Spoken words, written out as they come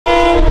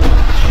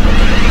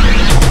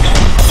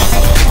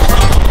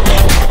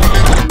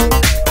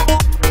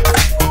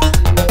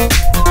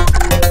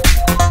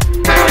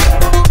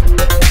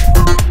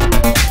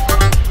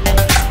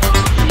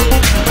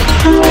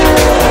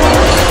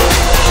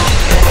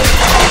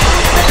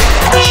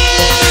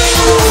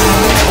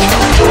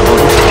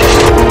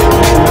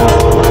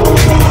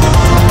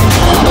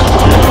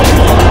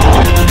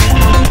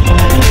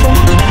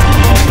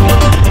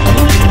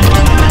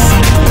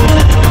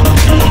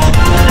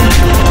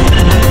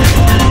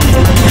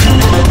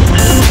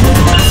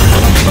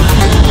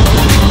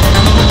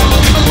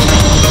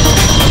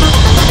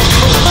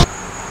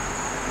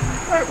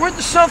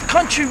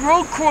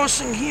road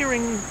crossing here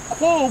in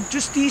Quogue,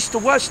 just east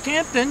of West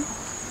Hampton.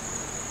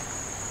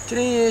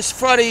 Today is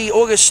Friday,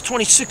 August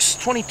 26,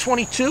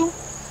 2022,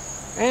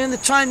 and the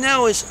time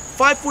now is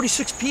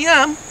 5:46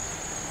 p.m.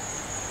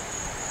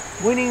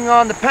 Waiting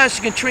on the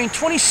passenger train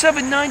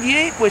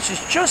 2798, which is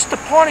just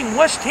departing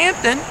West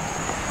Hampton.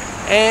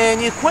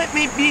 And the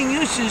equipment being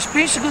used is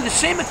basically the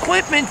same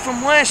equipment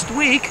from last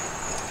week.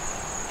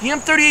 The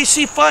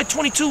M38C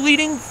 522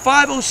 leading,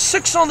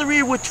 506 on the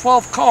rear with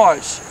 12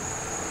 cars.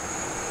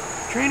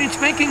 Train is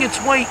making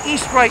its way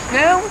east right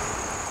now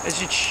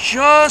as it's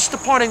just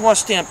departing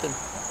West Hampton.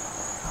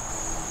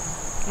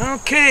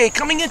 Okay,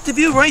 coming into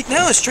view right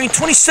now is train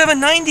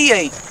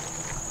 2798.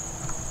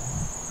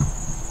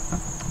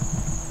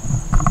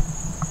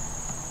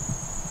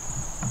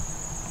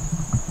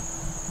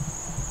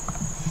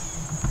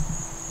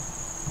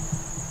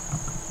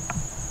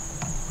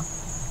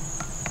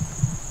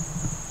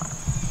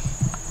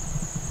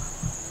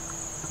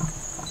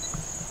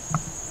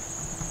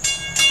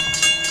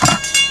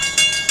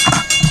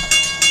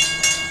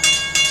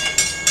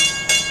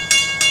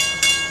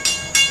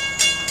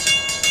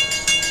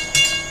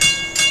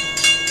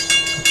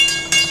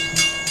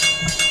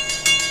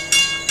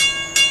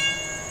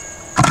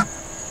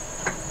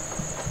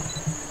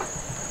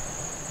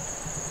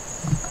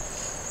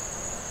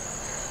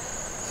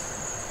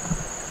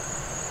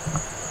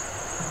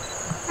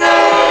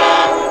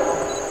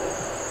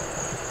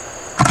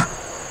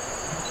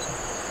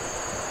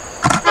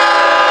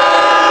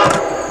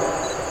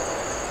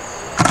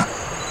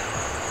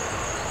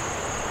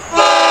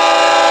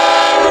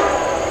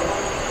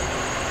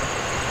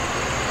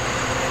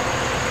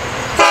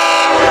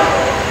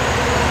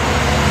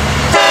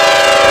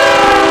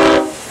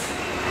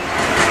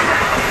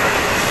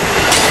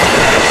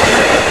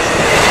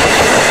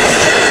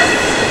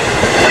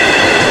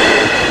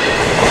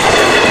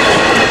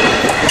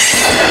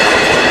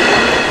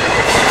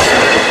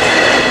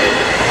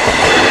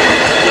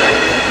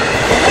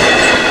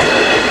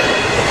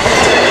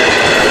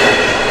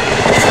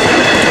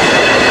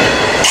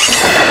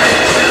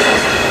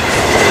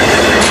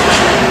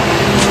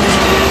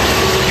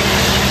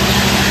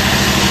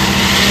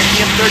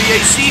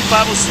 M38C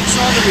 506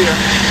 on the rear.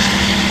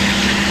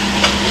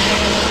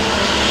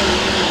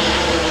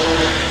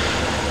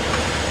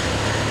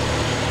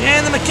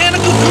 And the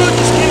mechanical crew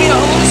just gave me a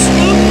hello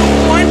salute, no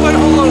point, but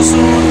hello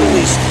salute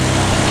released.